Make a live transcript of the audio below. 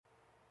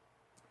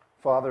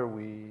Father,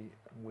 we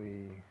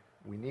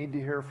need to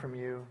hear from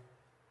you.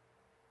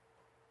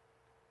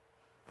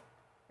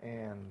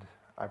 And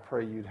I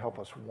pray you'd help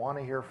us want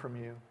to hear from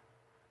you.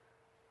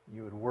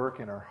 You would work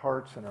in our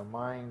hearts and our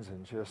minds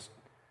and just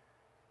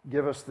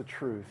give us the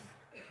truth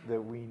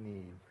that we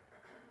need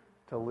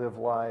to live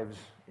lives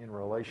in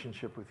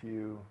relationship with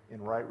you,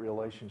 in right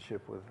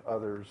relationship with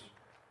others,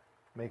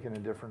 making a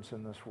difference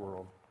in this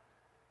world.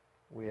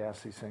 We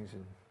ask these things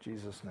in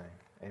Jesus' name.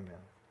 Amen.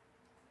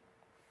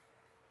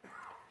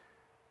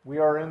 We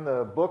are in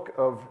the book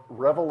of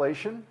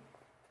Revelation,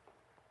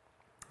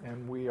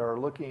 and we are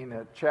looking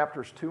at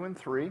chapters 2 and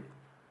 3,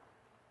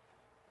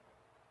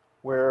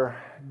 where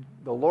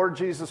the Lord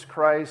Jesus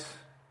Christ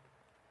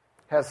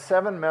has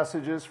 7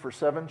 messages for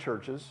 7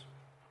 churches.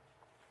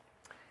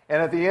 And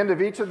at the end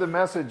of each of the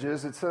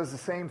messages, it says the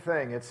same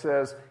thing. It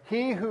says,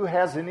 "He who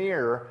has an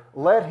ear,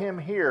 let him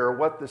hear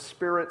what the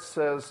Spirit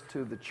says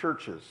to the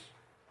churches."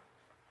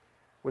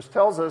 Which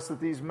tells us that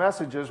these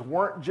messages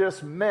weren't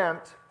just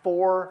meant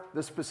for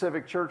the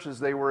specific churches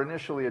they were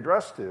initially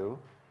addressed to,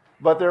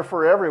 but they're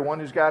for everyone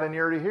who's got an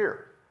ear to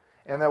hear.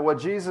 And that what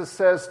Jesus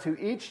says to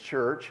each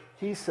church,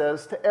 he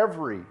says to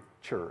every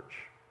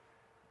church.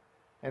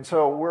 And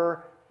so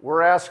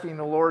we're asking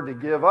the Lord to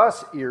give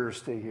us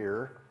ears to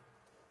hear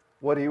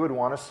what he would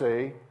want to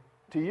say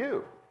to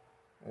you,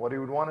 what he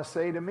would want to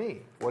say to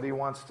me, what he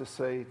wants to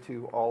say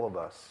to all of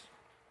us.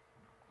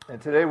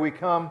 And today we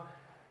come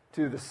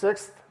to the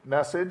 6th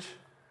message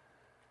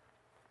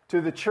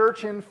to the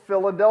church in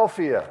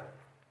Philadelphia,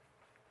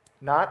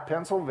 not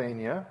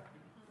Pennsylvania,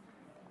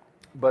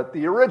 but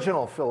the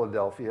original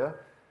Philadelphia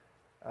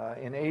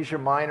in Asia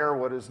Minor,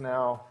 what is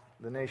now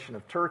the nation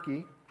of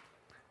Turkey.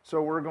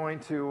 So we're going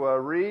to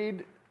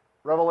read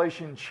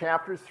Revelation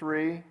chapter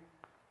 3,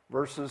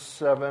 verses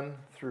 7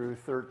 through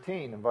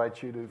 13. I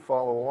invite you to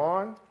follow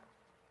along.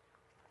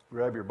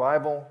 Grab your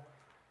Bible.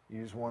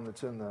 Use one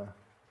that's in the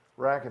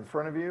rack in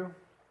front of you.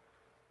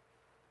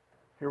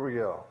 Here we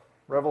go.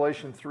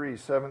 Revelation 3,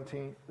 7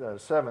 through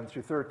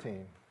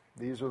 13.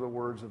 These are the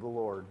words of the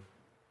Lord.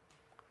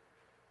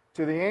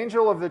 To the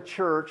angel of the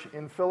church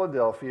in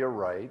Philadelphia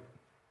write,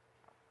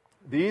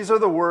 "These are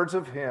the words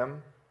of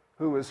him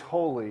who is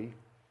holy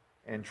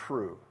and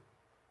true,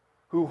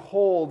 who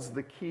holds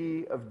the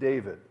key of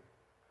David.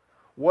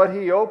 What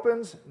he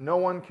opens, no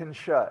one can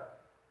shut.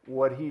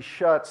 What he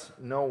shuts,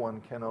 no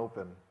one can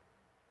open.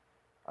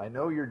 I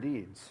know your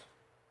deeds.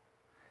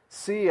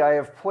 See, I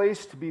have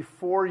placed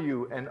before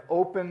you an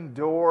open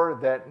door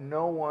that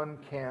no one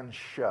can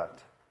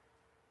shut.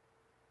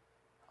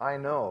 I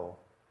know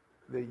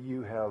that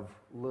you have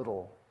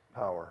little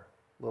power,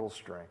 little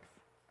strength.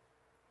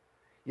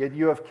 Yet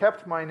you have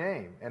kept my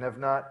name and have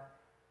not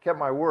kept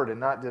my word and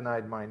not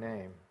denied my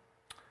name.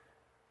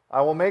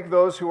 I will make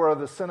those who are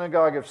the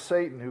synagogue of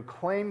Satan, who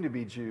claim to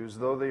be Jews,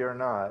 though they are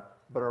not,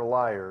 but are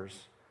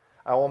liars.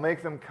 I will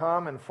make them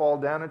come and fall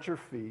down at your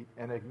feet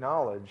and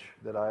acknowledge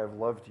that I have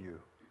loved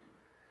you.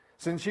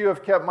 Since you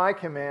have kept my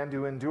command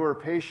to endure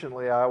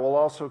patiently, I will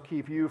also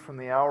keep you from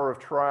the hour of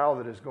trial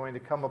that is going to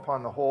come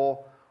upon the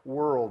whole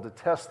world to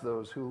test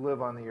those who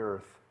live on the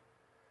earth.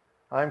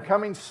 I am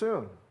coming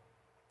soon,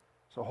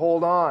 so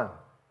hold on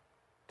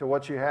to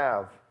what you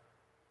have,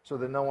 so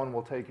that no one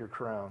will take your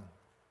crown.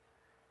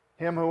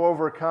 Him who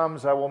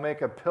overcomes, I will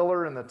make a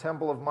pillar in the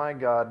temple of my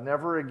God.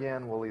 Never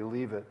again will he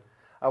leave it.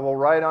 I will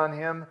write on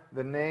him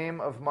the name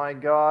of my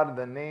God,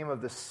 the name of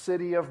the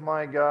city of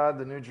my God,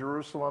 the New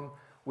Jerusalem,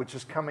 which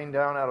is coming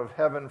down out of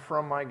heaven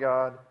from my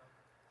God,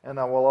 and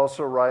I will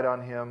also write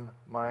on him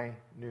my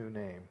new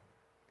name.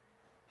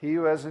 He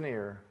who has an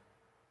ear,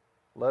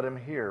 let him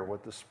hear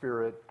what the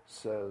Spirit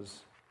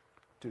says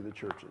to the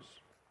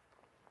churches."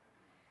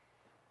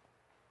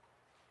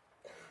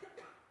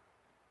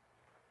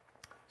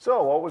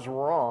 So, what was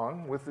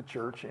wrong with the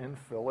church in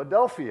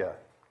Philadelphia?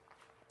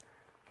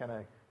 Kind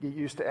of get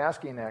used to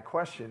asking that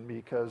question,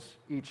 because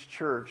each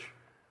church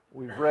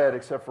we've read,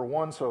 except for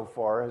one so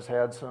far, has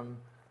had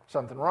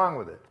something wrong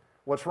with it.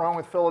 What's wrong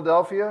with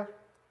Philadelphia?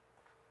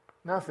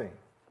 Nothing,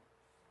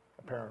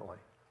 apparently.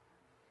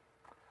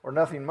 Or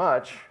nothing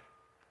much,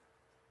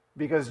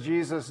 because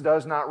Jesus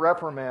does not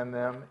reprimand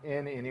them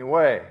in any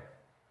way.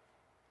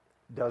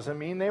 Doesn't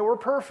mean they were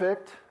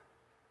perfect,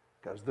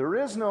 because there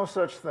is no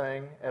such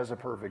thing as a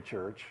perfect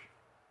church.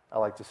 I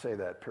like to say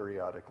that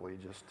periodically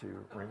just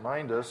to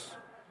remind us.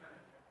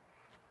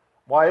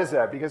 Why is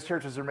that? Because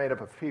churches are made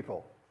up of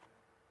people.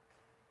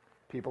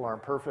 People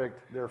aren't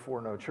perfect,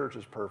 therefore no church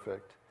is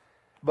perfect.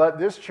 But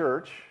this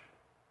church,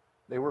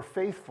 they were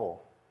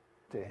faithful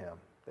to him.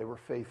 They were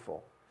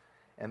faithful.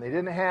 And they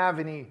didn't have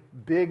any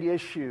big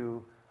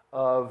issue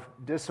of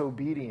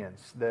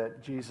disobedience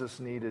that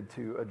Jesus needed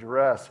to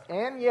address.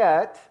 And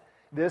yet,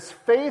 this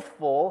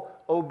faithful,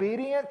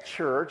 obedient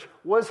church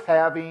was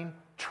having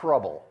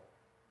trouble.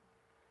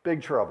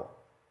 Big trouble.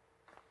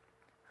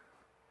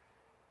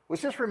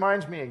 Which just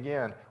reminds me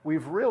again,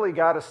 we've really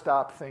got to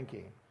stop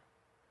thinking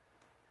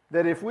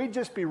that if we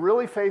just be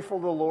really faithful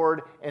to the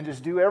Lord and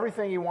just do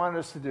everything he wanted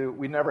us to do,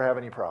 we'd never have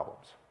any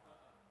problems.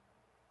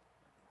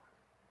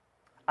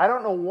 I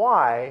don't know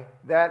why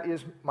that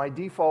is my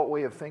default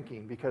way of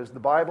thinking, because the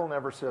Bible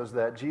never says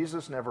that.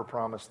 Jesus never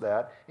promised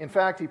that. In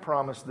fact, he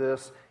promised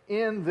this: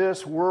 in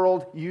this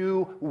world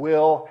you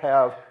will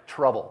have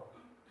trouble.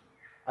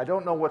 I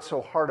don't know what's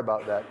so hard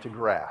about that to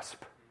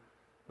grasp,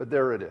 but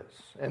there it is.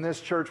 And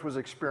this church was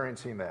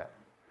experiencing that.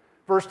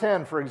 Verse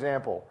 10, for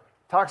example,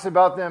 talks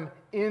about them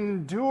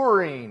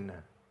enduring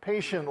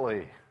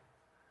patiently.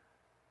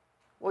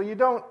 Well, you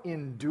don't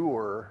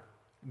endure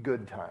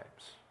good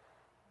times,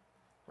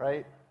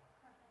 right?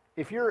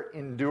 If you're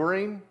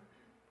enduring,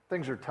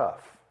 things are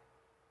tough.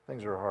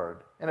 Things are hard.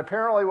 And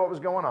apparently what was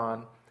going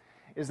on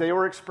is they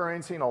were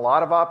experiencing a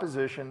lot of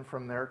opposition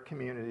from their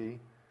community,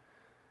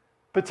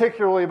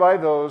 particularly by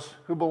those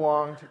who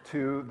belonged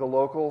to the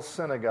local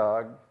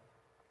synagogue,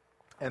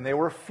 and they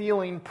were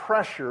feeling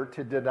pressure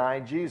to deny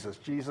Jesus.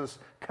 Jesus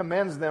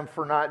commends them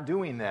for not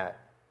doing that.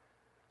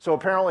 So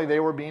apparently they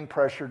were being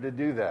pressured to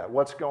do that.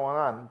 What's going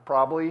on?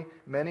 Probably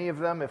many of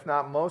them, if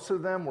not most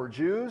of them, were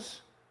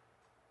Jews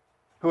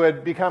who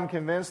had become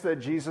convinced that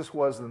Jesus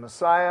was the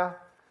Messiah,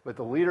 but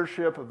the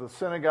leadership of the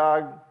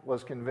synagogue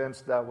was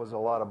convinced that was a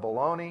lot of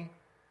baloney,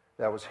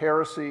 that was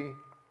heresy,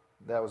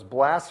 that was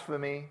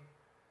blasphemy.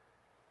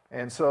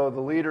 And so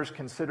the leaders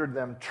considered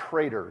them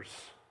traitors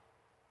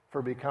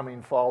for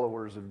becoming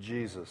followers of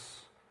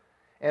Jesus.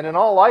 And in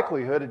all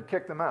likelihood, had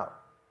kicked them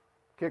out.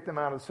 Kicked them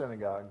out of the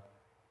synagogue.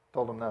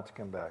 Told them not to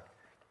come back.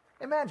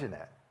 Imagine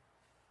that.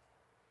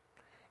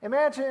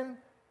 Imagine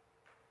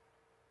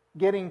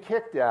getting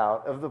kicked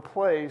out of the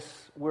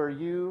place where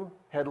you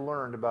had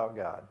learned about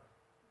God,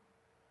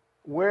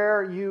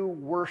 where you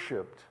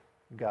worshiped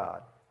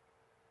God,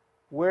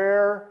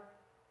 where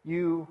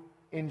you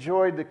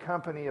enjoyed the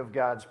company of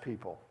God's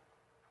people.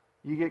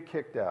 You get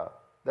kicked out.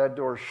 That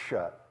door's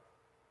shut.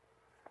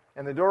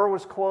 And the door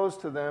was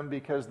closed to them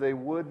because they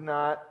would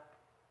not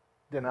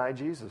deny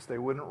Jesus. They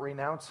wouldn't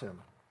renounce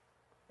him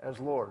as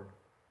Lord.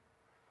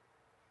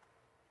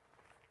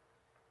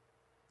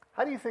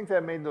 How do you think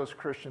that made those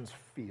Christians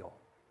feel?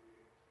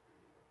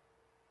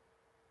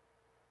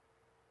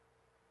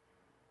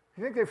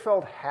 Do you think they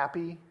felt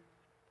happy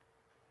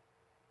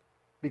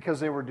because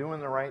they were doing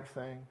the right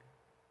thing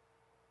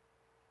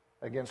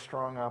against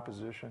strong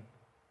opposition?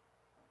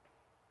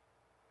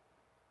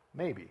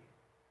 Maybe.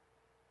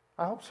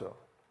 I hope so.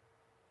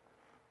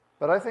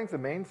 But I think the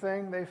main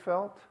thing they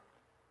felt,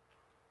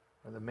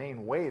 or the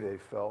main way they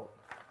felt,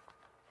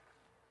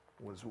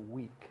 was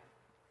weak.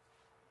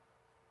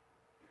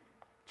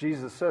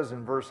 Jesus says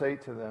in verse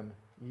 8 to them,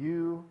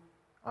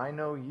 I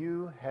know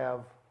you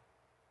have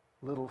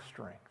little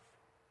strength.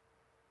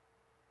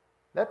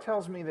 That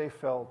tells me they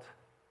felt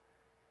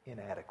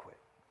inadequate.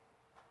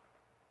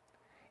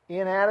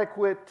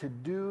 Inadequate to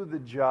do the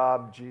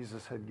job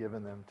Jesus had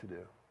given them to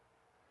do.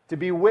 To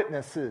be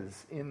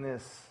witnesses in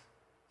this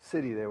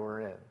city they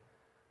were in.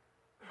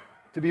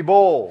 To be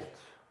bold.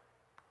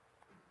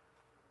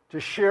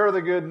 To share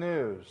the good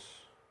news.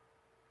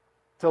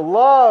 To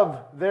love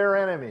their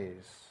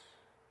enemies.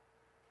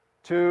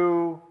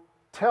 To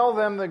tell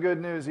them the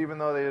good news even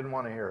though they didn't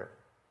want to hear it.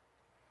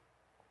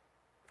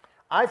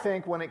 I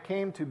think when it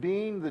came to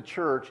being the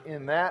church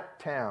in that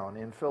town,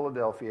 in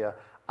Philadelphia,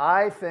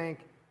 I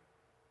think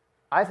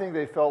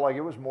they felt like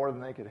it was more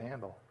than they could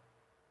handle.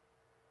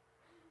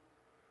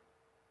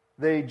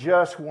 They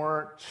just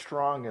weren't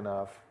strong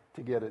enough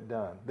to get it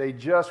done. They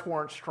just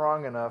weren't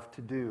strong enough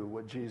to do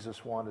what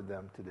Jesus wanted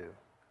them to do.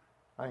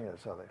 I think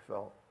that's how they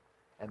felt.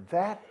 And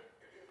that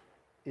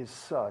is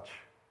such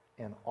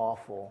an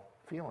awful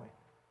feeling.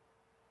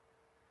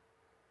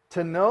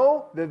 To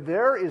know that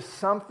there is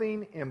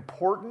something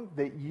important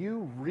that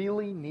you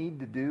really need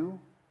to do,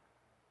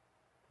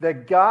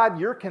 that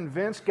you're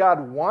convinced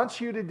God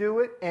wants you to do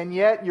it, and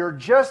yet you're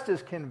just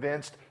as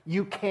convinced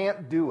you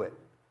can't do it.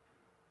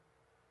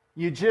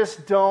 You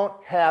just don't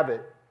have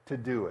it to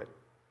do it.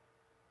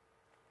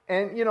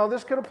 And,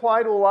 this could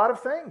apply to a lot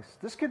of things.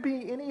 This could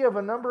be any of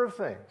a number of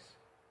things.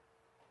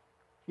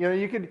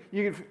 You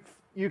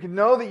could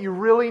know that you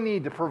really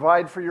need to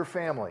provide for your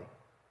family.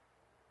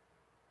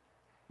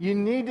 You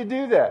need to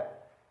do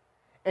that.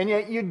 And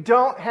yet you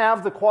don't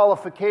have the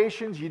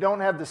qualifications, you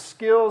don't have the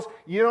skills,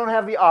 you don't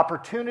have the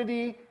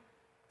opportunity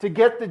to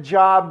get the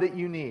job that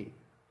you need.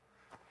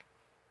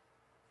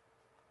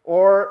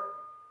 Or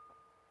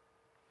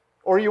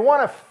you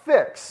want to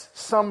fix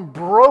some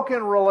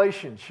broken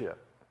relationship.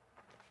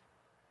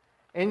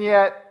 And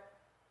yet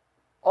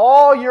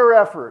all your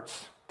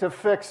efforts to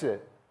fix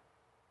it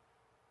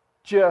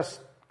just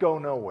go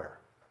nowhere.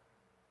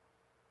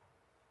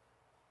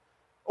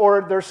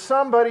 Or there's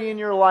somebody in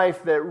your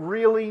life that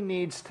really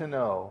needs to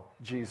know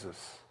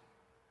Jesus.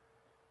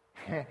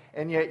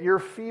 And yet your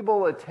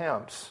feeble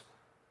attempts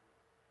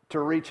to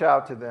reach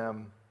out to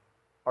them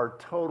are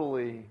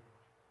totally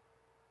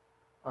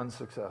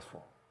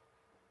unsuccessful.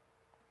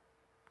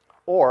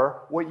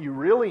 Or what you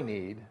really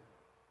need,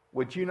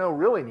 what you know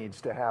really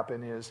needs to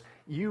happen is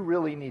you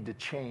really need to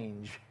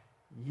change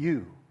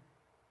you.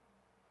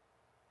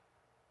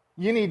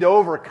 You need to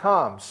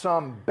overcome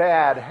some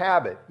bad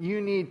habit.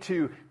 You need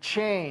to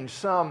change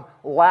some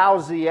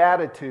lousy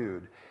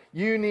attitude.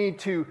 You need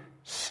to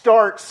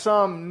start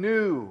some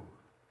new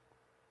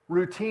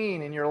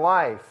routine in your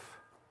life.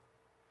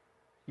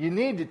 You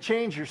need to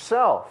change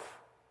yourself.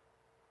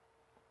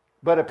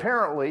 But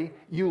apparently,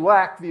 you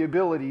lack the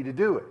ability to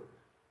do it.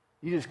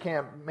 You just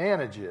can't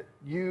manage it.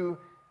 You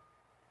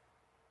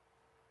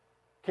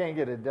can't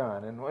get it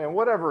done. And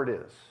whatever it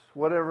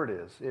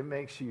is, it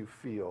makes you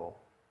feel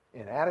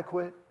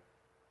inadequate,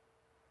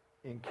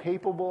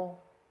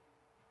 incapable,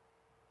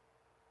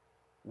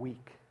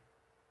 weak.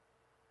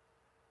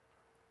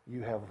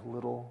 You have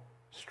little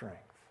strength.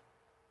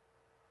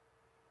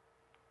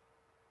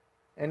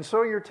 And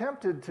so you're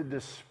tempted to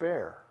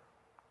despair,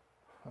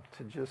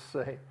 to just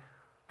say,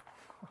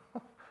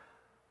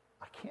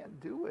 I can't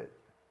do it.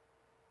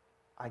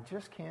 I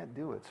just can't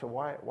do it. So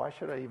why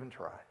should I even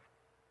try?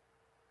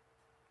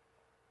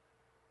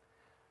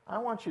 I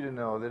want you to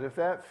know that if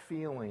that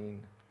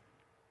feeling,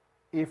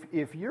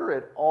 if you're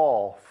at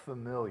all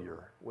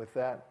familiar with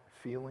that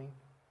feeling,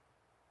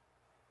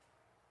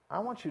 I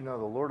want you to know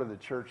the Lord of the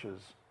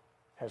churches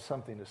has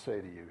something to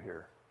say to you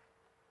here.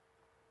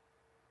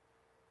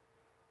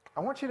 I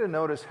want you to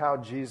notice how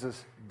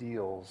Jesus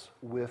deals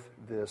with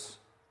this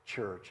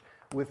church,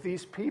 with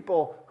these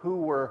people who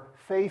were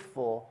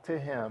faithful to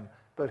him,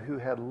 but who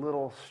had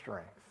little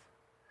strength.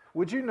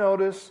 Would you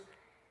notice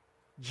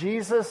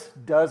Jesus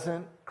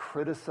doesn't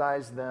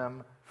criticize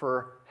them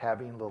for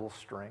having little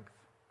strength?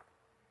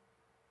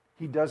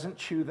 He doesn't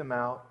chew them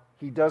out.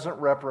 He doesn't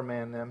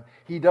reprimand them.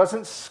 He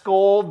doesn't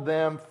scold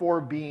them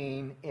for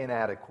being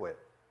inadequate.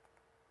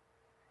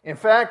 In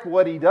fact,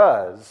 what he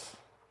does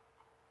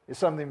is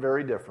something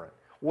very different.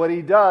 What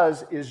he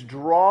does is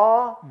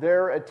draw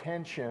their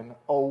attention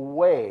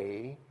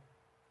away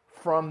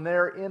from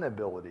their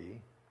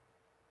inability,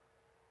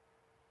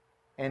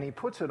 and he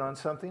puts it on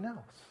something else.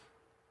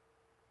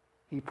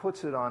 He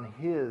puts it on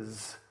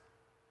his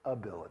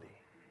ability.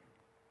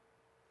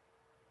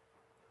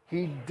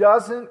 He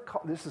doesn't,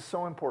 this is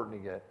so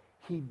important to get,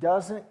 he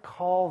doesn't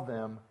call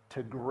them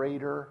to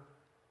greater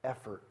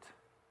effort.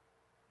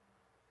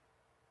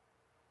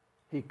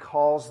 He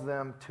calls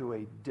them to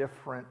a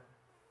different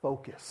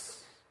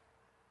focus.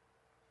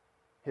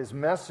 His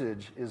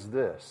message is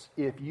this: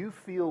 if you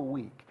feel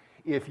weak,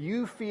 if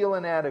you feel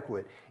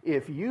inadequate,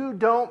 if you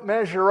don't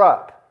measure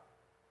up,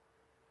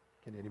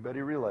 can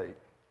anybody relate?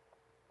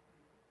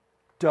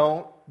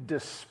 Don't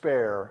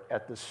despair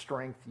at the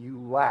strength you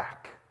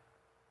lack.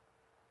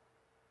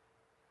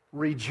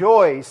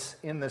 Rejoice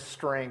in the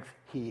strength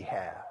he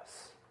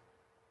has.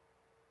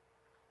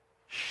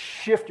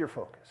 Shift your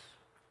focus.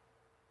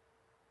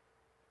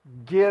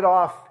 Get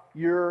off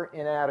your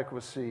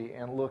inadequacy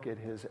and look at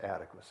his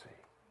adequacy.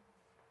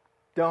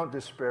 Don't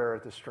despair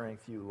at the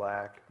strength you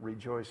lack.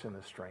 Rejoice in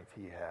the strength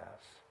he has.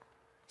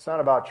 It's not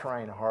about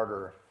trying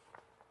harder.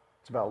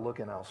 It's about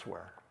looking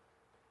elsewhere.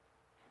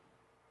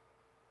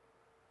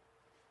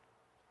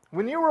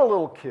 When you were a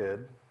little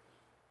kid,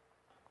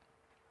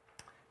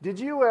 did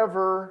you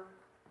ever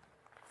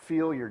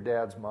feel your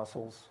dad's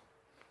muscles?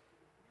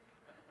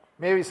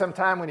 Maybe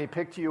sometime when he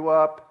picked you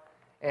up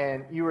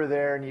and you were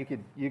there and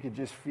you could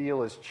just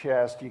feel his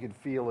chest, you could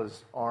feel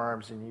his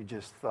arms, and you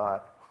just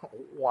thought,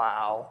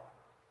 wow,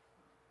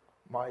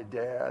 my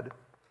dad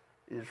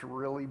is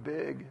really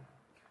big.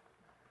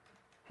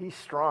 He's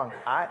strong.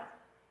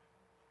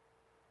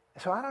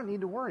 So I don't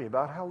need to worry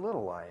about how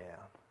little I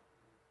am,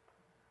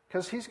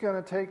 because he's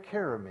going to take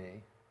care of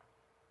me.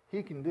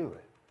 He can do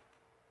it.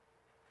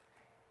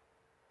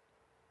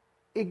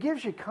 It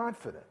gives you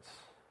confidence.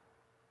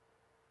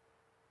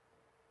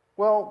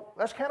 Well,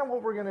 that's kind of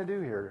what we're going to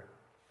do here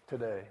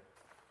today.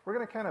 We're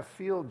going to kind of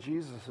feel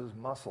Jesus'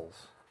 muscles,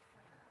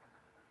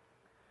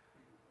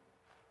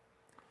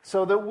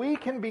 so that we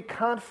can be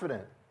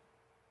confident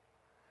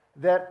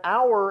that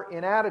our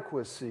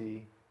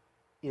inadequacy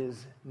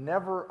is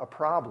never a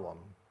problem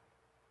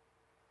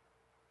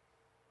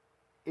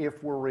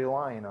if we're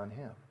relying on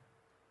him.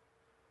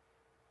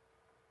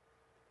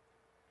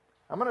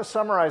 I'm going to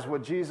summarize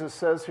what Jesus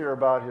says here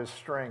about his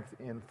strength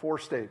in 4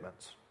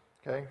 statements.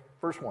 Okay?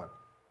 First one.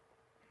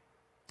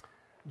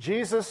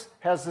 Jesus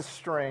has the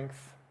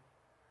strength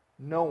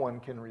no one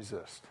can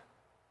resist.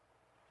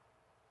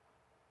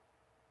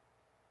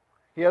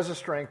 He has a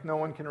strength no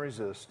one can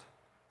resist.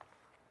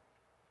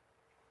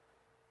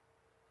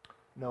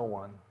 No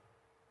one.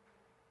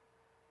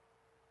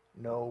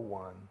 No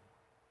one.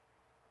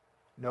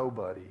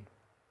 Nobody.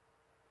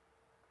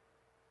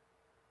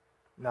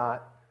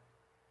 Not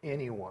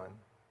anyone.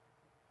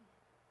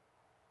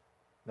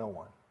 No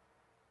one.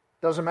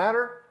 Doesn't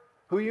matter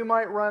who you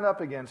might run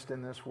up against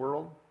in this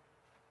world,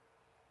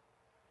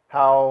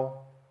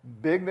 how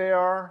big they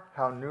are,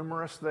 how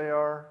numerous they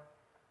are,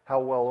 how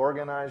well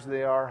organized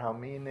they are, how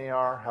mean they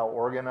are, how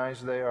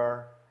organized they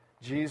are.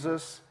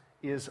 Jesus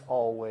is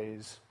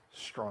always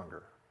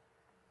stronger.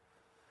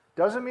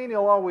 Doesn't mean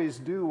he'll always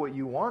do what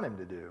you want him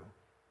to do,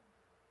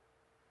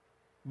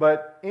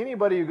 but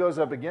anybody who goes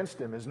up against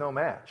him is no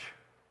match.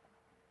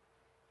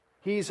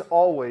 He's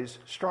always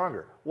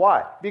stronger.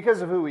 Why?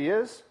 Because of who he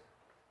is.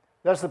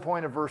 That's the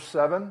point of verse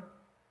 7.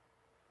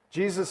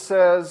 Jesus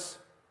says,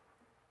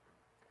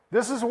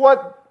 This is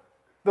what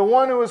the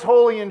one who is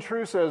holy and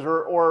true says,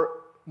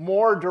 or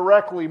more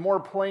directly, more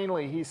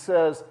plainly, he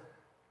says,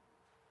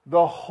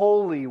 the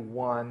Holy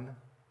One,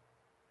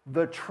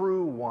 the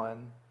True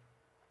One.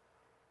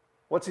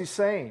 What's he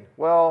saying?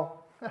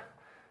 Well,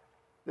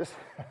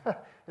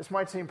 this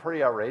might seem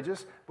pretty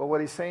outrageous, but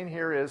what he's saying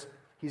here is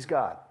he's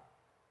God.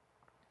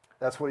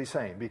 That's what he's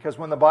saying. Because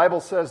when the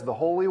Bible says the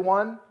Holy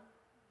One,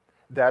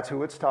 that's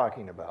who it's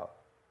talking about.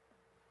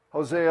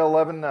 Hosea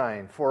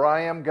 11:9, for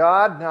I am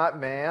God, not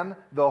man,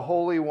 the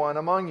Holy One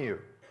among you.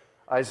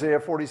 Isaiah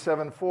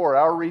 47:4,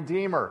 our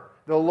Redeemer,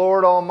 the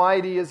Lord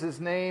Almighty is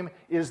his name,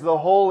 is the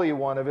Holy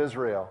One of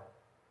Israel.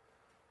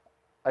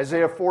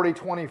 Isaiah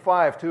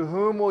 40:25, to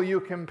whom will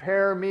you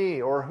compare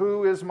me, or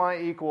who is my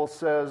equal,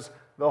 says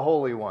the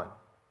Holy One.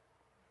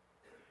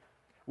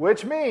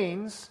 Which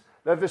means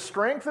that the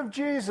strength of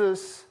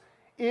Jesus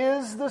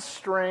is the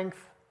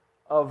strength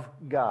of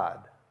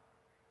God.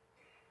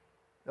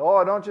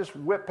 Oh, don't just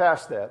whip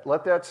past that.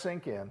 Let that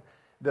sink in.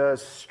 The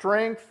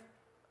strength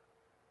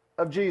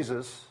of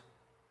Jesus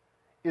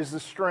is the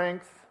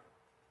strength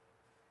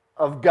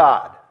of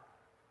God.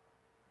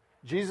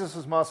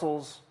 Jesus'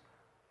 muscles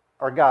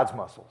are God's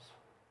muscles.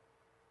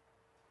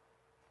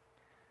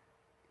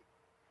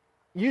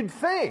 You'd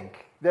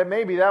think that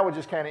maybe that would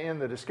just kind of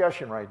end the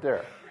discussion right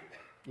there.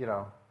 You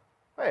know,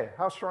 hey,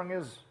 how strong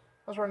is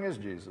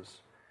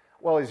Jesus?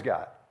 Well, he's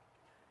God.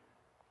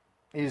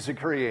 He's the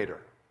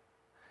creator.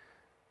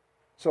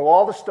 So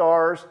all the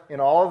stars in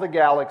all of the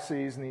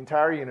galaxies in the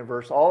entire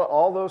universe,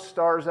 all those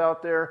stars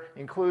out there,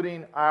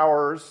 including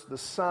ours, the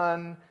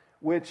sun,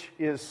 which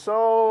is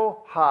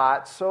so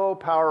hot, so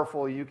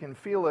powerful, you can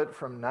feel it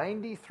from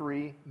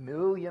 93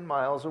 million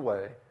miles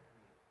away,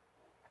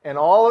 and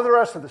all of the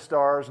rest of the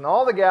stars and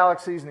all the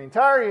galaxies in the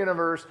entire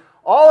universe,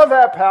 all of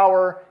that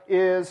power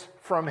is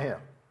from him.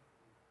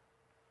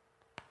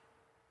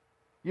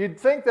 You'd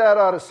think that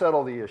ought to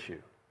settle the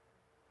issue.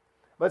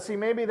 But see,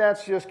 maybe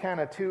that's just kind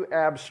of too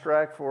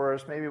abstract for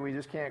us. Maybe we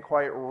just can't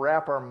quite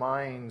wrap our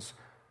minds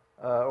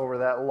over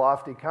that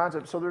lofty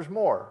concept. So there's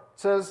more.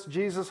 It says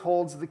Jesus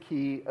holds the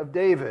key of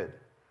David.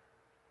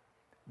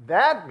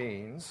 That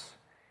means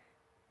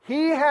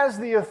he has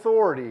the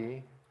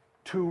authority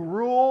to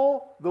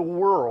rule the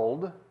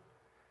world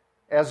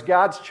as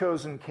God's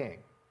chosen king.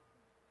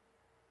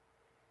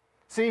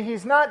 See,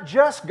 he's not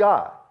just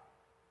God.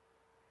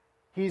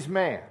 He's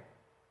man.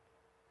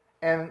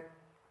 And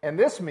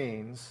this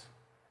means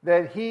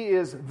that he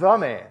is the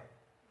man.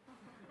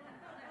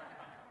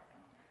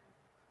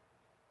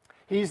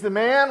 He's the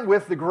man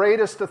with the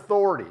greatest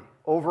authority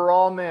over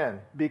all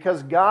men,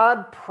 because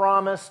God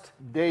promised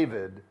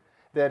David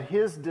that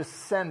his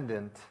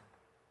descendant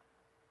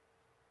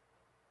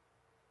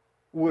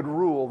would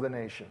rule the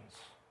nations.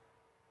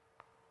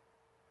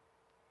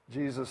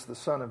 Jesus, the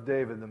son of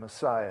David, the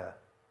Messiah.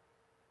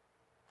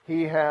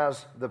 He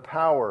has the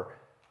power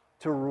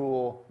to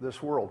rule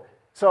this world.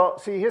 So,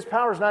 see, his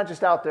power is not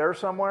just out there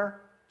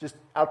somewhere, just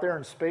out there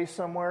in space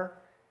somewhere.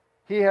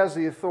 He has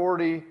the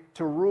authority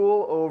to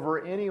rule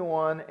over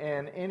anyone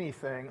and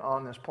anything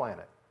on this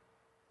planet.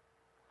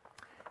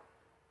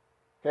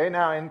 Okay,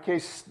 now in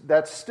case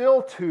that's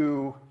still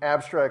too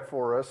abstract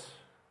for us,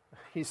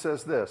 he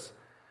says this: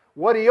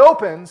 what he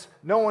opens,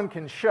 no one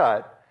can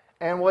shut,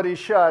 and what he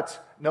shuts,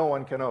 no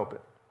one can open.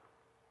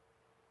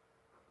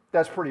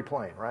 That's pretty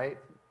plain, right?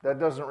 That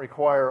doesn't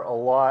require a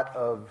lot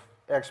of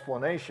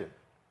explanation.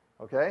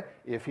 Okay?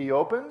 If he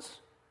opens,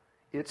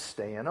 it's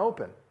staying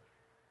open.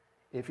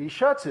 If he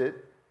shuts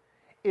it,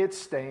 it's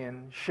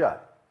staying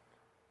shut.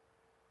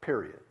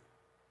 Period.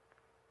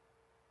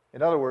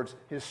 In other words,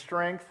 his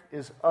strength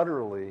is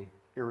utterly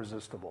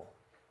irresistible.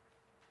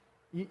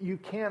 You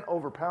can't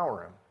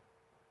overpower him.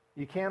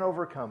 You can't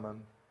overcome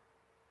him.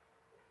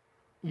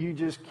 You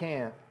just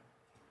can't.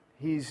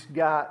 He's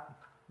got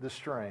the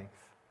strength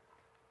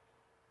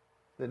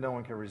that no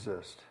one can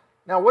resist.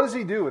 Now, what does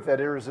he do with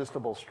that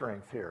irresistible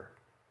strength here?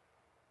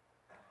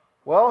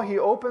 Well, he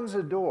opens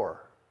a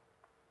door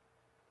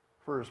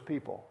for his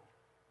people.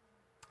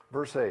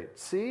 Verse 8,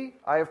 see,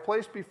 I have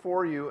placed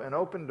before you an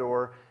open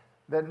door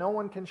that no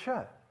one can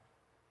shut.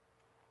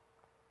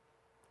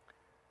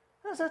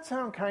 Does that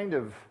sound kind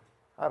of,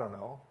 I don't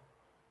know,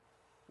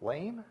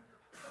 lame?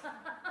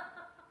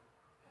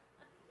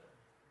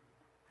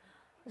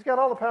 He's got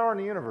all the power in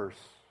the universe.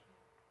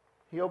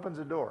 He opens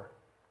a door.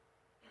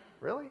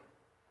 Really?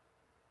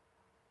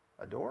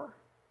 A door?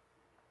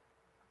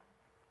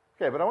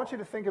 Okay, but I want you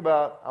to think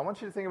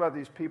about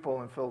these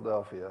people in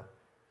Philadelphia,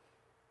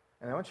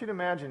 and I want you to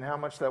imagine how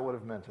much that would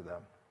have meant to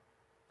them.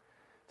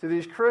 To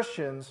these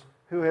Christians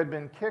who had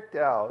been kicked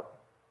out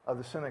of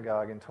the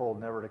synagogue and told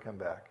never to come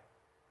back.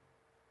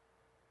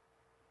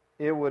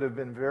 It would have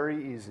been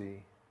very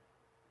easy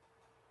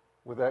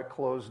with that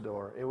closed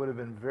door. It would have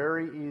been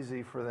very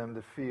easy for them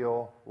to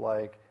feel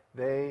like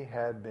they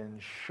had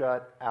been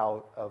shut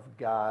out of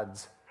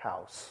God's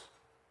house.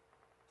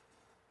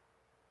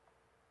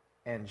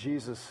 And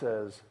Jesus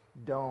says,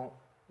 don't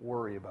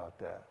worry about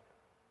that.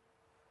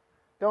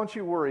 Don't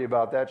you worry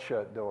about that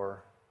shut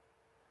door.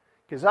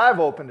 Because I've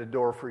opened a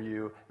door for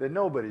you that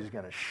nobody's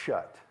going to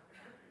shut.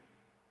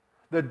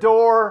 The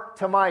door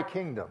to my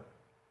kingdom.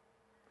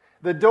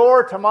 The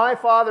door to my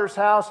Father's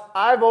house,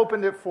 I've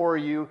opened it for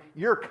you.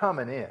 You're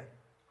coming in.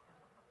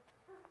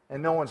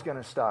 And no one's going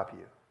to stop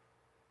you.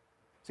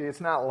 See,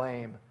 it's not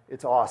lame.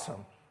 It's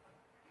awesome.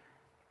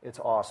 It's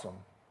awesome.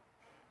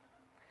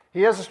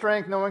 He has the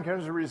strength no one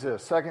can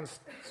resist.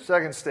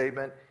 Second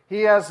statement,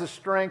 he has the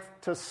strength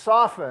to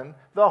soften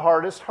the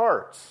hardest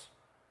hearts.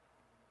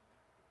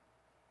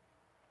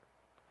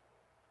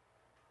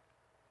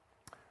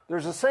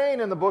 There's a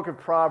saying in the book of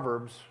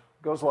Proverbs,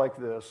 goes like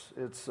this.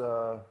 It's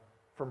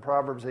from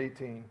Proverbs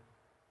 18.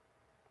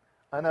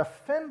 An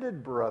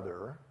offended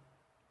brother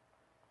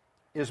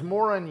is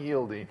more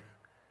unyielding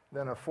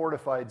than a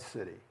fortified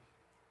city.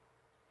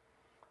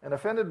 An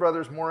offended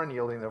brother is more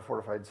unyielding than a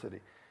fortified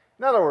city.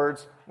 In other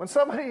words, when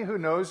somebody who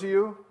knows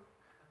you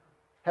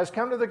has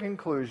come to the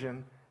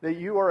conclusion that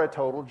you are a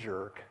total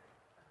jerk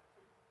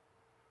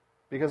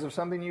because of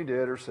something you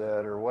did or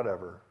said or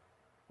whatever,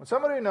 when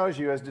somebody who knows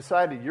you has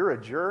decided you're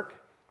a jerk,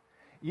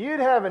 you'd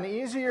have an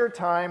easier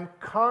time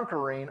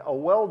conquering a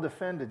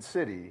well-defended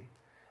city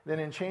than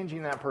in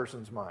changing that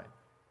person's mind.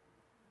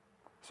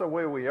 That's the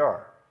way we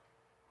are.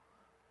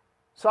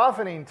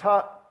 Softening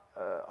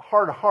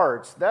hard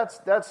hearts,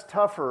 that's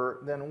tougher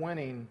than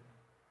winning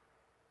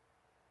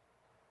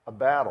a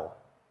battle.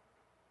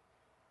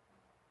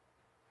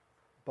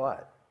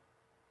 But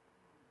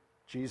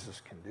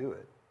Jesus can do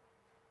it.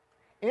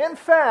 In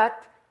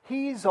fact,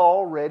 he's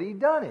already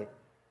done it.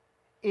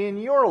 In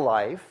your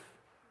life,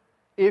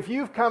 if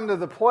you've come to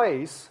the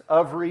place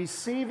of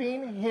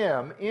receiving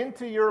him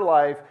into your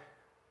life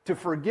to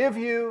forgive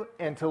you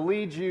and to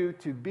lead you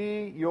to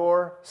be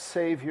your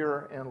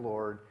Savior and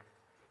Lord,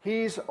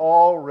 he's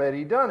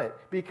already done it.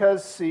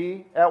 Because,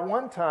 see, at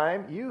one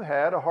time you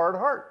had a hard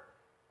heart.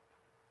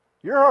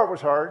 Your heart was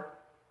hard.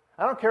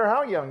 I don't care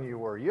how young you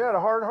were. You had a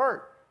hard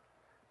heart.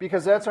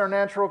 Because that's our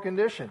natural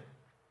condition,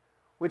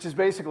 which is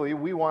basically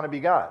we want to be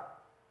God.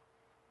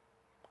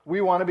 We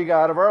want to be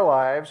God of our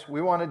lives.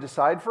 We want to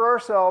decide for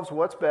ourselves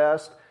what's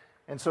best.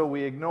 And so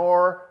we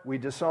ignore, we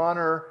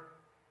dishonor,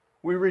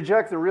 we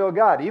reject the real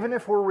God. Even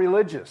if we're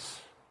religious,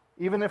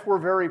 even if we're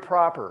very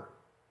proper,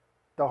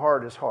 the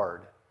heart is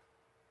hard.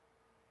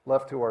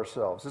 Left to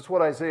ourselves. It's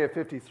what Isaiah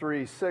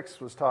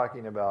 53:6 was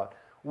talking about.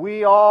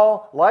 We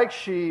all, like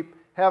sheep,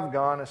 have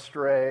gone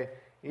astray.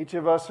 Each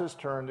of us has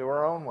turned to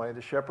our own way.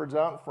 The shepherd's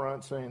out in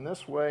front saying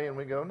this way, and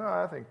we go, no,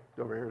 I think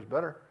over here is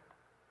better.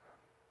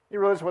 You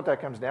realize what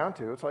that comes down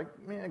to. It's like,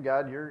 man,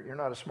 God, you're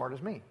not as smart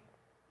as me.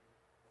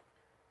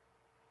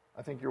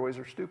 I think your ways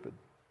are stupid.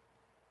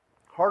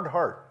 Hard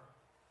heart.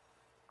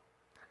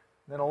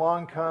 Then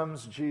along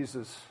comes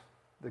Jesus,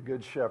 the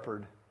good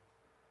shepherd,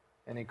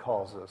 and he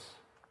calls us.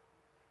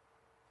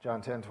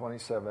 John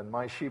 10:27,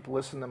 my sheep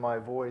listen to my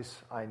voice,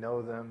 I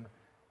know them,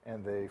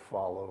 and they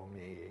follow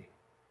me.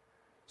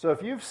 So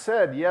if you've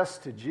said yes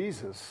to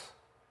Jesus,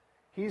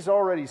 he's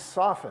already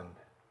softened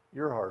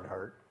your hard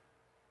heart.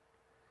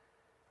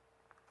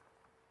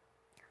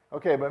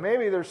 Okay, but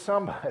maybe there's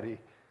somebody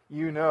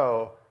you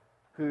know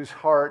whose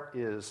heart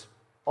is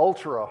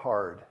ultra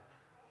hard.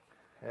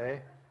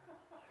 Okay?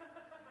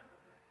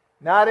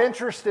 Not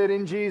interested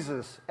in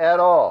Jesus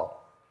at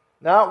all.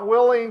 Not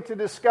willing to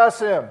discuss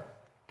him.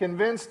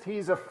 Convinced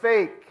he's a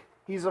fake,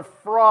 he's a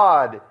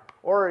fraud,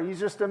 or he's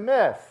just a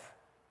myth.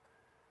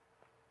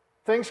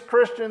 Thinks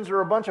Christians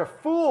are a bunch of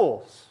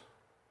fools.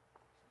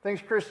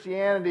 Thinks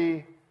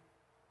Christianity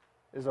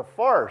is a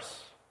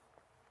farce.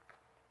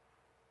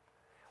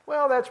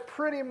 Well, that's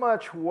pretty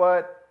much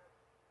what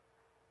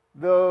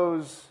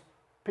those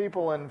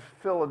people in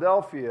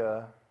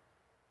Philadelphia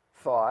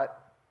thought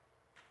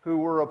who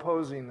were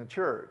opposing the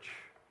church.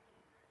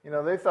 You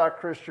know, they thought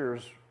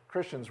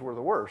Christians were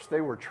the worst.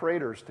 They were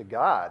traitors to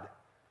God.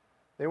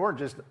 They weren't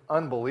just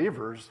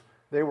unbelievers.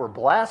 They were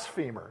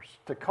blasphemers.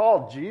 To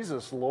call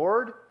Jesus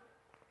Lord,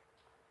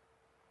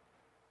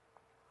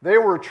 they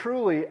were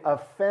truly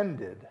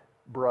offended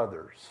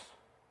brothers.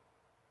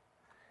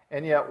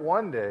 And yet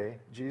one day,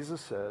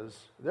 Jesus says,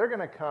 they're going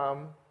to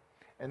come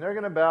and they're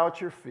going to bow at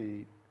your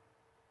feet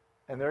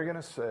and they're going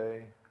to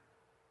say,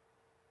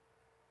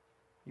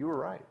 you were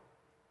right.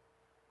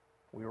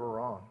 We were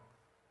wrong.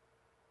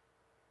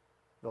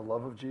 The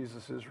love of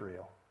Jesus is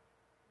real.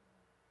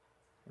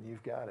 And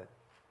you've got it.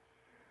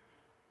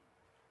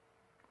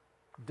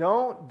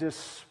 Don't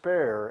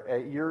despair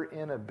at your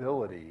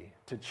inability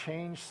to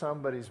change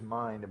somebody's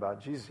mind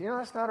about Jesus. You know,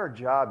 that's not our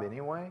job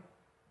anyway.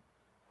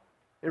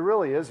 It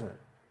really isn't.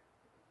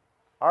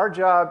 Our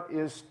job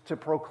is to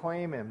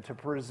proclaim him, to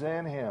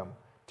present him,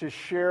 to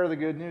share the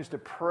good news, to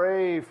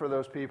pray for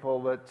those people,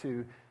 but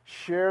to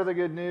share the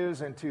good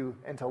news and to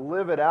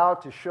live it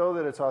out, to show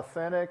that it's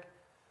authentic.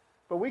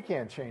 But we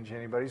can't change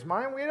anybody's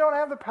mind. We don't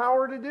have the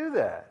power to do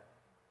that.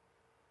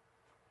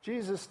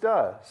 Jesus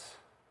does.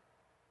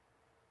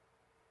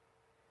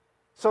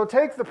 So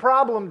take the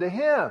problem to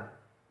him.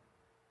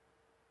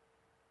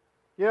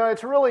 You know,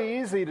 it's really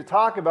easy to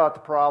talk about the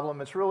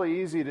problem. It's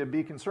really easy to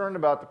be concerned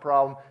about the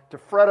problem, to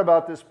fret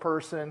about this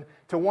person,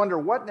 to wonder,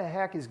 what in the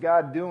heck is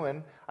God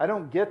doing? I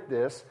don't get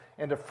this.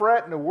 And to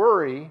fret and to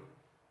worry.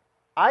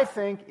 I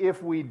think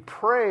if we'd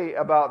pray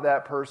about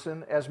that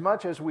person as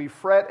much as we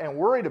fret and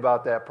worried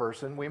about that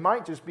person, we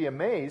might just be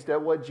amazed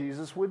at what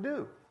Jesus would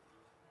do.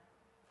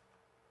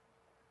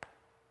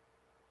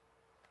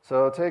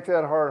 So take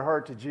that hard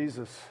heart to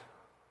Jesus.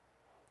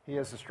 He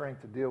has the strength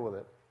to deal with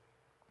it.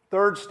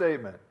 Third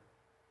statement.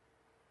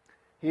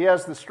 He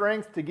has the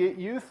strength to get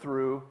you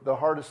through the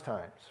hardest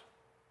times.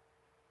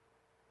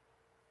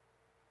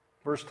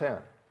 Verse 10.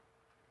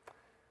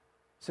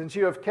 Since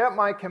you have kept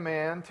my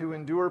command to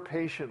endure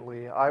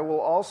patiently, I will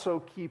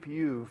also keep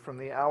you from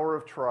the hour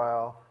of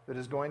trial that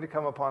is going to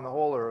come upon the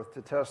whole earth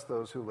to test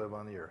those who live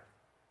on the earth.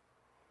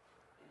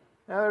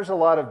 Now, there's a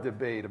lot of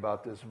debate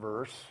about this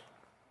verse.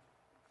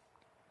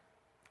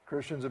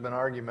 Christians have been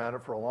arguing about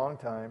it for a long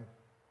time.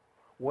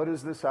 What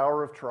is this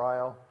hour of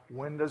trial?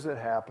 When does it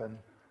happen?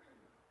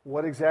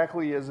 What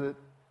exactly is it?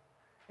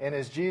 And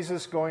is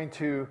Jesus going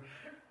to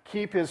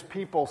keep his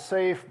people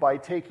safe by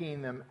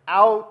taking them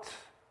out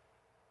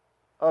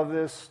of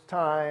this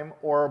time,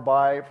 or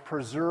by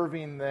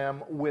preserving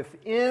them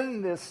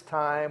within this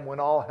time when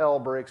all hell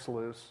breaks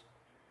loose?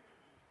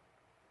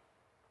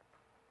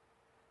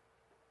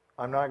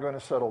 I'm not going to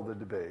settle the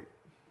debate,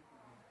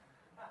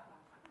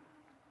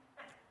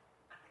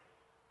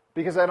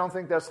 because I don't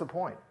think that's the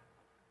point.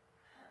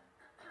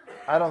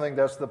 I don't think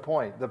that's the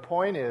point. The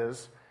point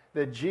is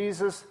that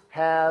Jesus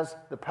has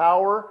the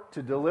power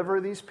to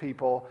deliver these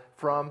people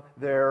from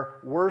their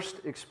worst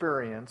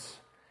experience,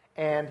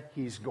 and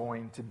he's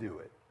going to do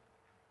it.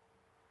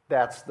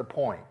 That's the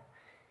point.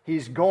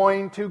 He's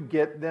going to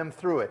get them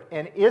through it.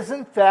 And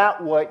isn't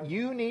that what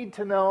you need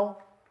to know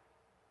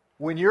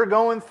when you're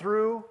going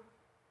through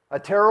a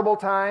terrible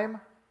time?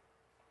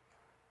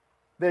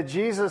 That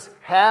Jesus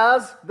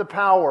has the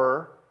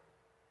power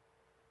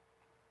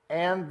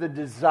and the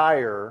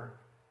desire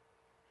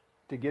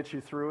to get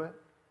you through it?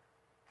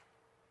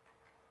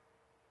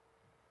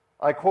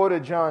 I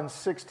quoted John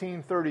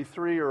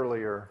 16:33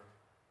 earlier.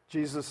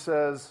 Jesus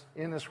says,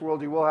 in this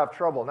world you will have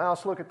trouble. Now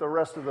let's look at the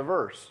rest of the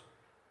verse.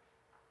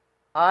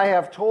 I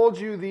have told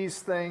you these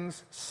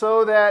things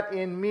so that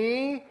in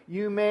me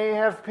you may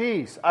have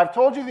peace. I've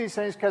told you these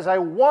things because I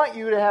want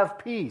you to have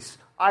peace.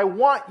 I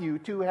want you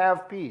to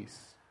have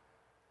peace.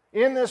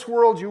 In this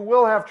world you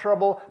will have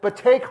trouble, but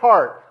take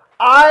heart.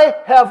 I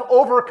have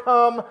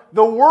overcome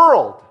the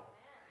world.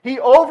 He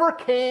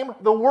overcame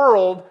the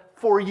world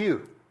for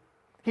you.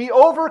 He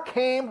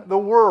overcame the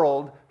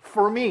world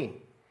for me.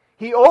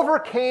 He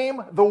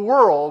overcame the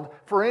world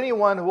for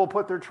anyone who will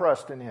put their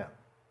trust in him.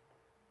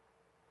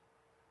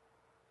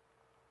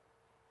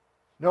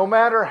 No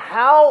matter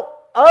how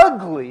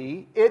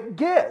ugly it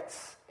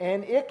gets,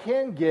 and it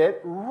can get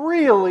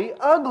really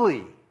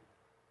ugly.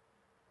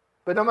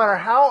 But no matter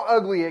how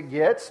ugly it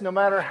gets, no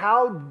matter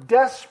how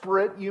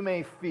desperate you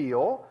may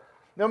feel,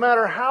 no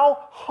matter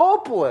how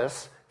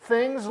hopeless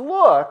things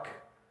look,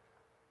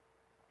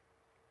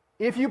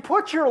 if you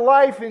put your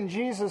life in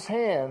Jesus'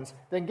 hands,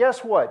 then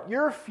guess what?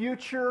 Your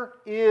future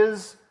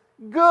is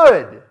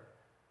good. In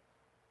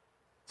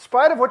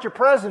spite of what your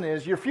present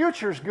is, your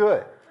future is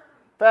good.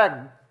 In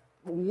fact,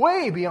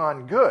 way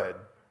beyond good.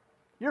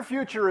 Your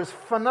future is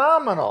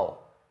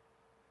phenomenal.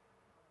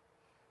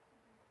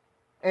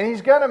 And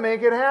he's going to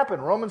make it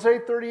happen. Romans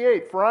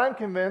 8:38, for I'm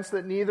convinced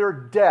that neither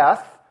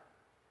death,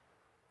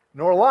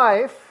 nor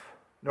life,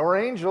 nor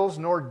angels,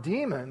 nor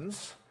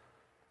demons,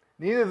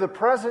 neither the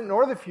present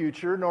nor the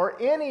future, nor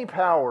any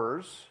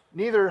powers,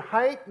 neither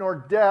height nor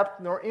depth,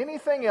 nor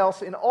anything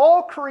else in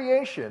all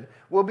creation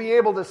will be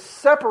able to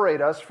separate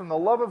us from the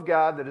love of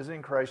God that is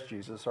in Christ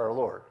Jesus our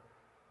Lord.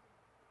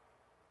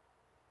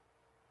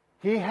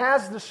 He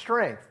has the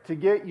strength to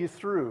get you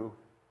through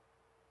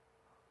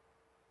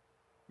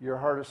your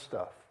hardest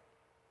stuff.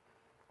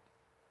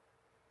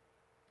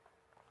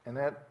 And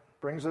that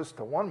brings us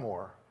to one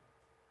more.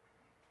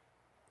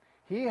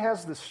 He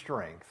has the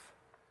strength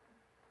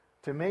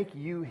to make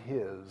you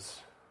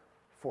his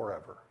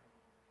forever.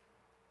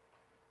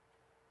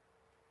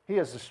 He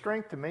has the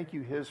strength to make you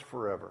his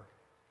forever.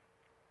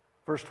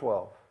 Verse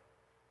 12.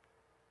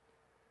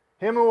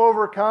 Him who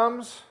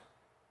overcomes,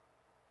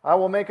 I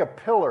will make a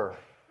pillar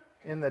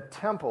in the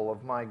temple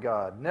of my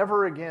God.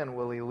 Never again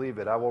will he leave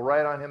it. I will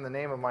write on him the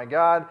name of my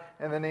God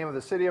and the name of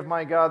the city of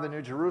my God, the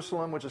New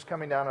Jerusalem, which is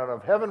coming down out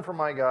of heaven from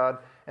my God,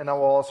 and I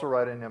will also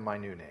write on him my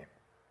new name.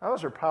 Now,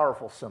 those are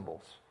powerful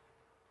symbols.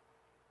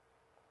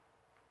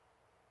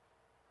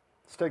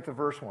 Let's take the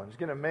verse 1. He's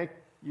going to make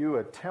you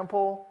a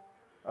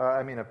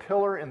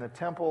pillar in the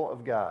temple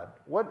of God.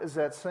 What is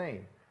that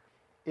saying?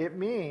 It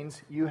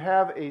means you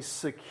have a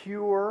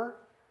secure,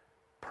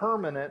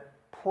 permanent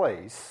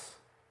place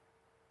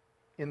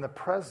in the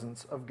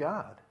presence of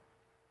God.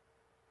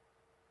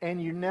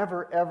 And you're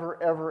never, ever,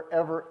 ever,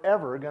 ever,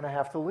 ever going to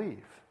have to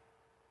leave.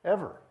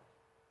 Ever.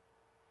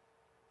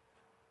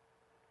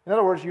 In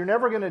other words, you're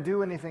never going to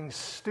do anything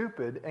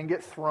stupid and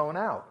get thrown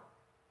out.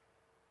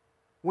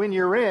 When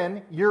you're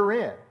in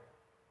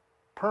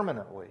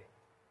permanently.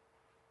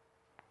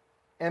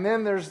 And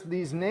then there's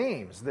these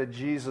names that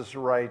Jesus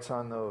writes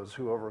on those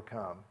who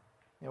overcome.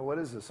 You know, what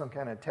is this, some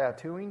kind of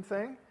tattooing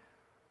thing?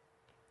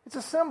 It's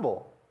a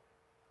symbol.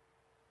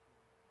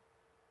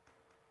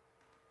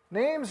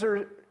 Names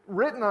are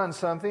written on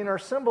something are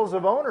symbols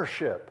of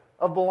ownership,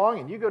 of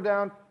belonging. You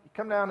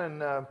come down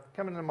and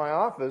come into my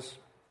office,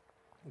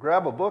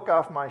 grab a book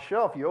off my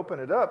shelf, you open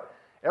it up,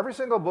 every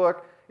single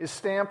book is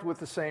stamped with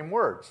the same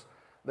words.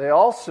 They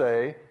all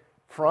say,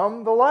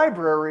 from the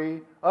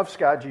library of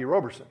Scott G.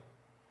 Roberson.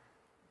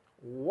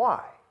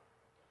 Why?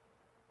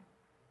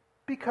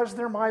 Because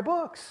they're my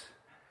books.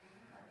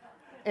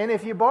 And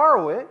if you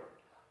borrow it,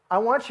 I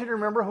want you to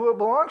remember who it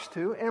belongs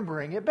to and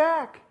bring it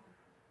back.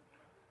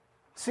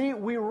 See,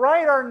 we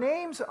write our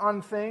names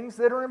on things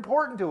that are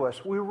important to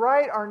us. We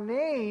write our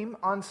name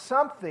on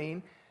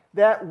something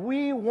that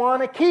we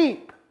want to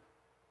keep.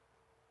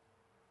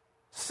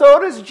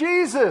 So does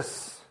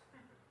Jesus.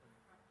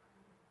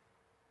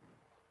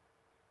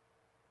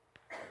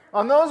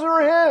 On those who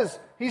are His,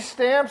 He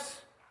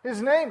stamps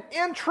His name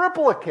in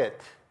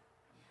triplicate.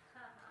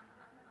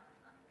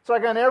 It's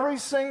like on every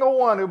single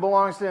one who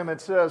belongs to Him,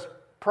 it says,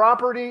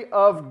 property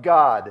of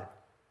God.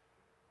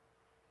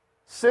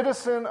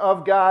 Citizen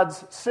of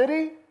God's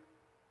city,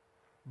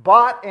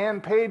 bought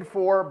and paid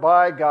for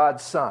by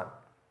God's Son.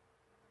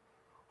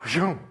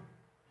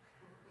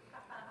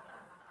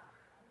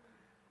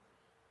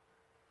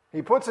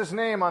 He puts His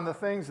name on the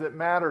things that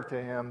matter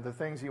to Him, the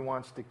things He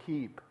wants to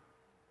keep.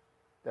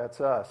 That's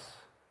us.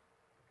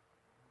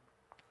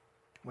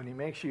 When He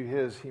makes you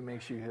His, He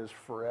makes you His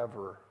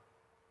forever.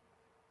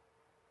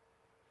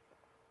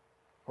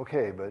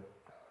 Okay, but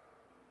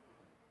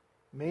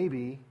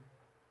maybe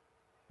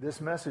this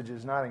message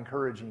is not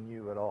encouraging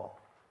you at all.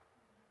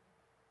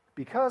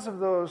 Because of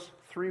those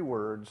three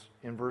words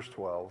in verse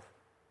 12,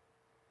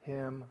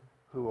 Him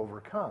who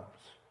overcomes.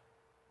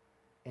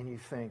 And you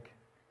think,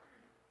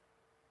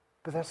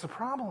 but that's the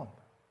problem.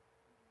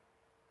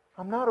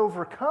 I'm not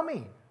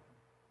overcoming.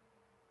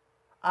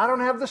 I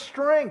don't have the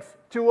strength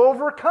to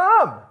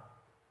overcome.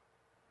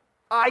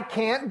 I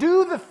can't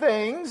do the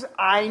things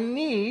I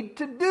need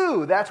to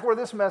do. That's where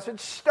this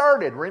message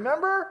started,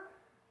 remember?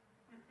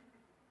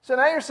 So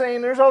now you're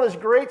saying there's all this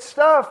great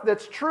stuff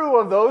that's true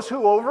of those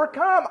who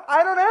overcome.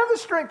 I don't have the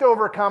strength to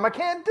overcome. I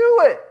can't do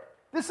it.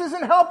 This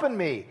isn't helping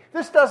me.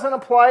 This doesn't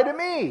apply to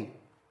me.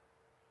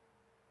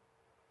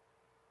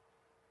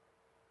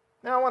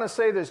 Now I want to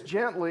say this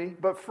gently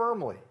but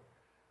firmly.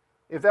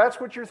 If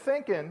that's what you're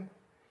thinking,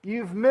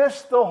 you've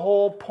missed the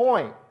whole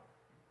point.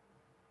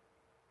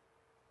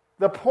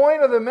 The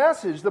point of the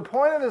message, the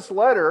point of this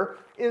letter,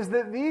 is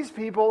that these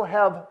people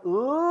have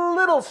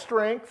little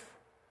strength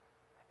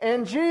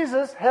and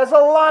Jesus has a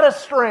lot of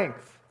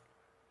strength.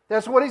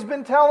 That's what He's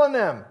been telling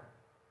them,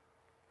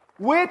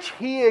 which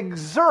He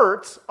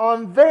exerts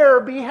on their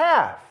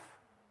behalf.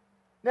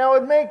 Now,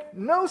 it would make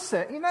no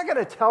sense. You're not going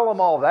to tell them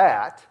all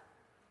that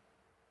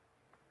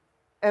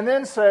and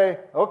then say,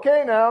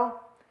 okay,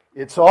 now,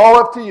 it's all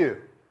up to you.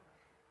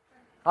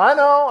 I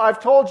know, I've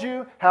told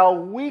you how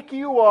weak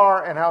you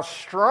are and how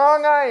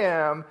strong I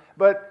am,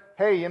 but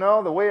hey, you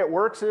know, the way it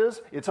works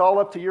is it's all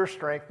up to your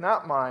strength,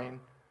 not mine.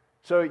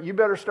 So you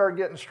better start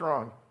getting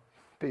strong,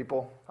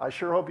 people. I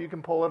sure hope you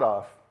can pull it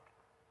off,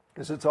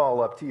 because it's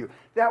all up to you.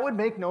 That would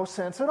make no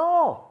sense at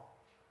all.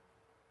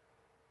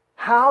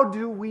 How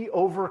do we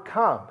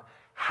overcome?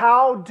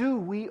 How do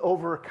we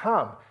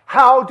overcome?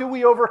 How do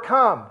we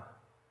overcome?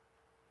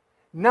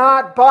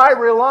 Not by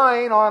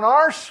relying on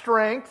our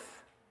strength,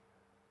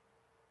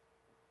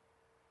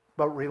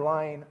 but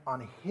relying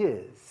on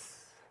His.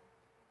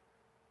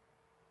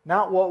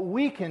 Not what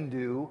we can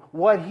do,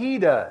 what He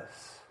does.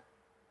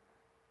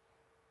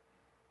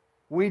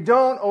 We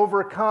don't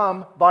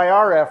overcome by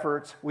our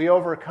efforts. We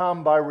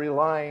overcome by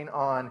relying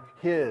on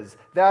His.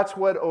 That's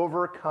what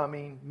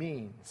overcoming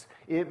means.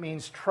 It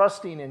means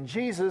trusting in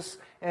Jesus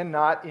and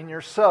not in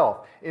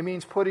yourself. It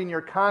means putting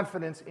your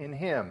confidence in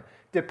Him,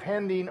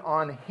 depending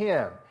on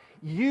Him.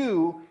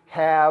 You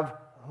have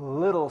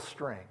little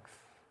strength.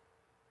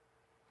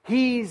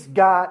 He's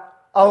got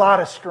a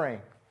lot of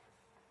strength.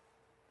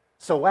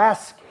 So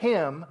ask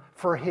Him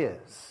for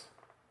His.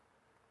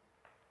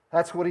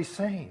 That's what He's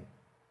saying.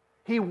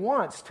 He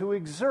wants to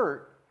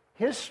exert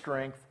His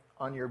strength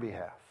on your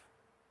behalf.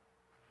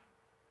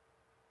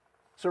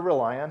 So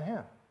rely on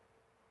Him.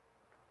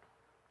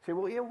 You say,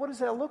 well, yeah, what does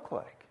that look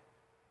like?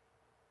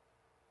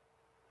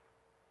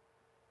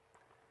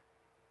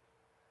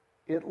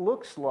 It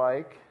looks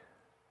like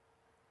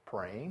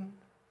praying.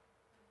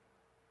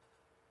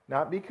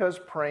 Not because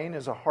praying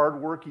is a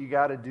hard work you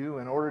got to do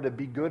in order to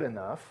be good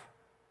enough,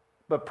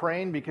 but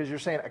praying because you're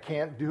saying, I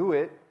can't do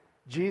it.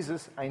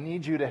 Jesus, I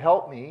need you to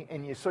help me.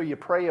 And so you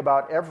pray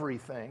about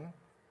everything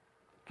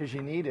because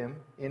you need Him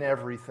in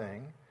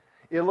everything.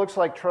 It looks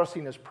like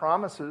trusting His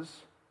promises.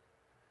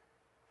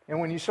 And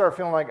when you start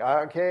feeling like,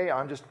 okay,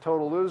 I'm just a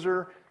total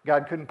loser,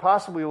 God couldn't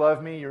possibly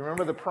love me, you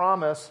remember the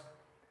promise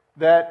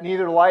that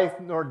neither life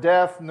nor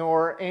death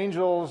nor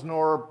angels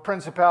nor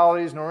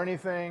principalities nor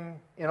anything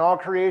in all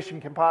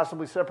creation can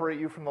possibly separate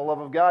you from the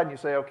love of God, and you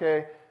say,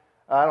 okay,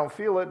 I don't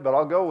feel it, but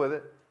I'll go with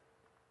it.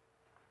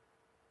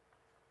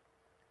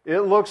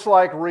 It looks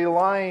like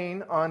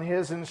relying on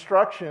His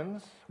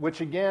instructions, which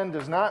again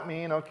does not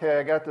mean, okay,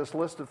 I got this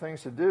list of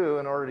things to do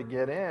in order to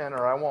get in,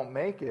 or I won't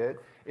make it.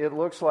 It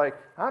looks like,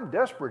 I'm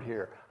desperate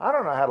here. I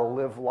don't know how to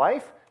live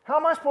life. How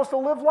am I supposed to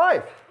live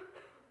life?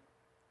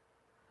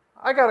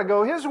 I got to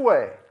go His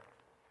way.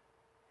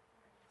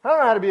 I don't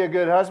know how to be a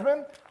good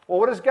husband. Well,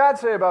 what does God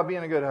say about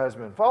being a good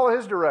husband? Follow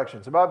His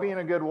directions, about being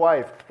a good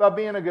wife, about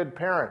being a good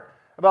parent,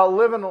 about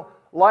living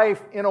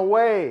life in a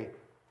way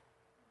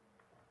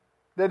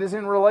that is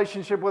in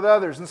relationship with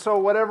others. And so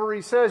whatever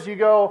He says, you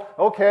go,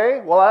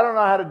 okay, well, I don't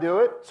know how to do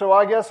it, so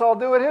I guess I'll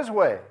do it His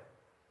way.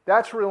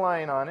 That's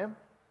relying on Him.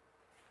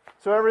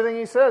 So everything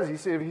He says,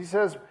 if He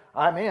says,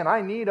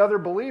 I need other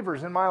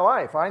believers in my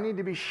life. I need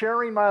to be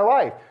sharing my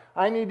life.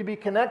 I need to be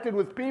connected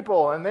with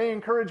people, and they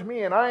encourage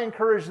me, and I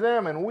encourage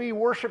them, and we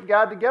worship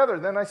God together.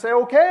 Then I say,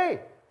 okay.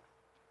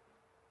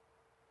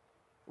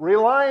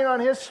 Relying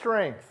on His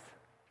strength,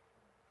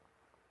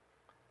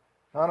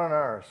 not on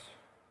ours.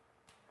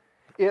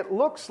 It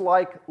looks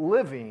like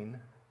living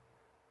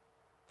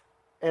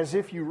as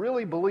if you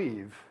really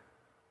believe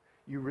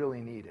you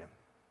really need Him.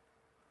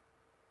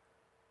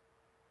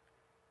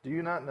 Do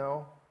you not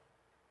know?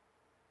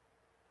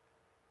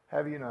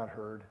 Have you not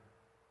heard?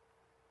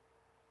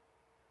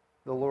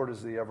 The Lord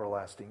is the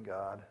everlasting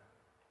God,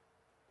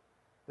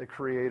 the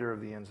creator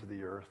of the ends of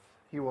the earth.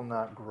 He will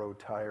not grow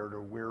tired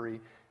or weary.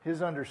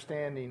 His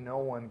understanding no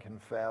one can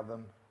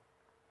fathom.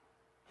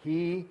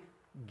 He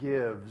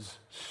gives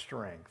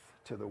strength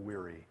to the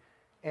weary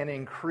and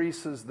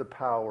increases the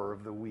power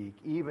of the weak.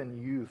 Even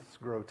youths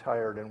grow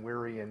tired and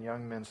weary, and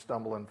young men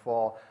stumble and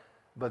fall.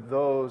 But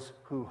those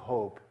who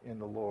hope in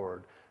the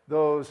Lord,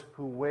 those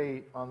who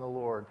wait on the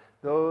Lord,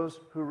 those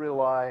who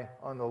rely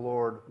on the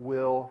Lord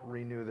will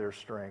renew their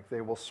strength.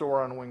 They will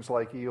soar on wings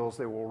like eagles.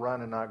 They will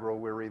run and not grow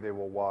weary. They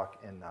will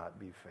walk and not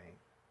be faint.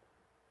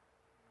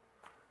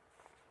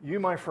 You,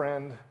 my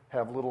friend,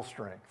 have little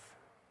strength,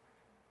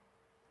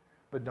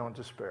 but don't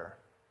despair,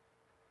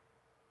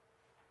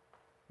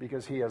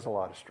 because He has a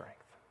lot of strength,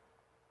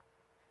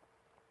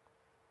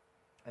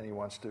 and He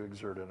wants to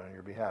exert it on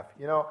your behalf.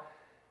 You know,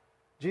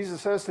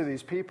 Jesus says to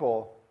these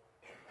people,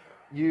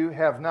 you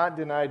have not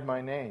denied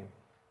my name.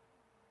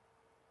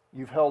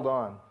 You've held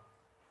on.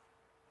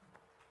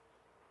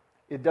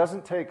 It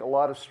doesn't take a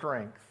lot of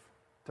strength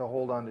to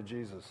hold on to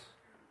Jesus,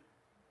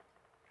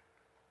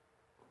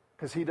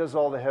 because He does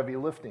all the heavy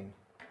lifting.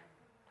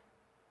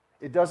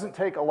 It doesn't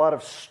take a lot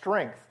of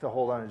strength to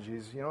hold on to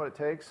Jesus. You know what it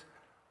takes?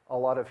 A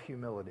lot of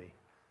humility.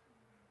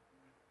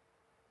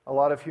 A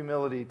lot of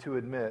humility to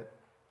admit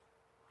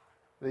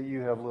that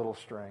you have little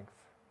strength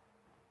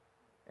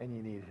and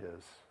you need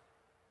His.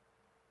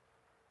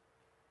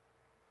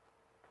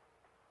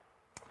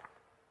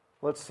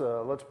 Let's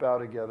bow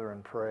together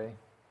and pray.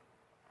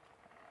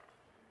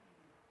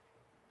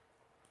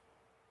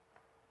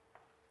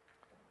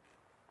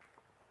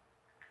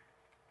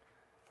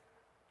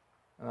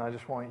 And I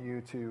just want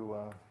you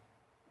to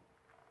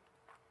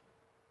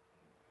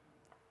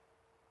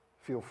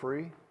feel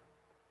free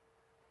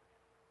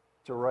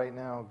to right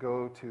now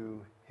go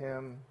to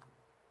Him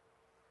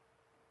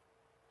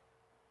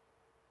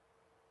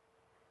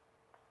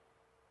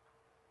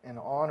and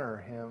honor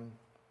Him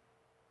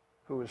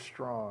who is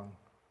strong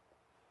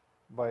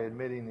by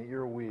admitting that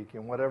you're weak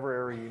in whatever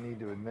area you need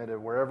to admit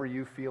it, wherever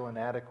you feel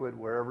inadequate,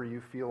 wherever you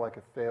feel like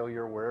a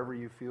failure, wherever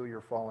you feel you're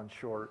falling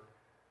short.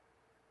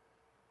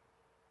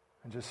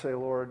 And just say,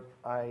 Lord,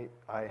 I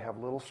have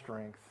little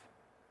strength,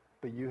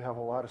 but you have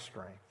a lot of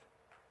strength.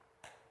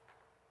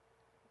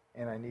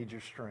 And I need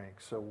your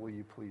strength, so will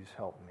you please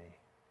help me?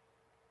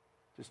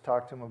 Just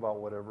talk to Him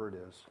about whatever it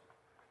is.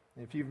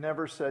 If you've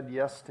never said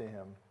yes to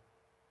Him,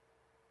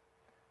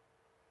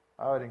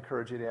 I would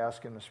encourage you to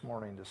ask Him this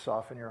morning to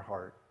soften your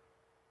heart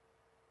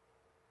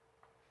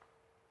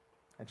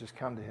and just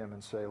come to Him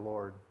and say,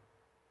 Lord,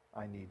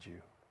 I need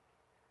you.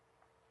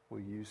 Will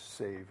you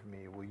save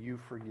me? Will you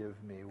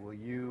forgive me? Will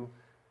you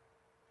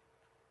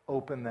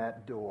open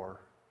that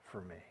door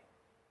for me?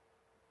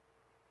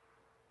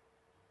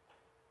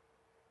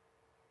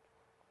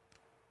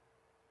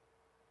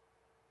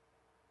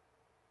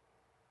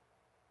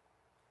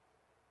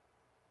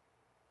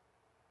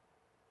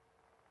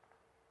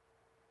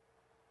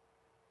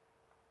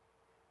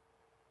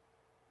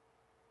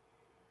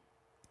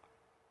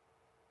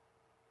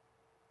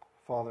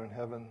 Father in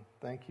heaven,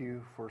 thank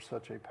you for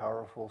such a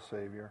powerful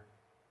Savior.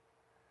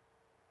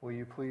 Will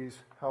you please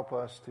help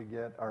us to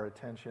get our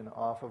attention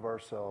off of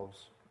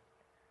ourselves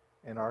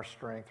and our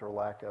strength or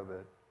lack of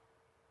it,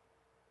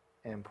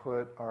 and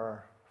put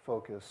our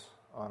focus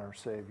on our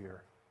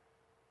Savior,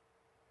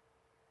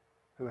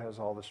 who has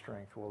all the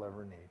strength we'll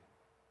ever need.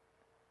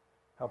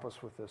 Help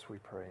us with this, we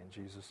pray, in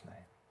Jesus'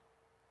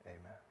 name.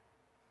 Amen.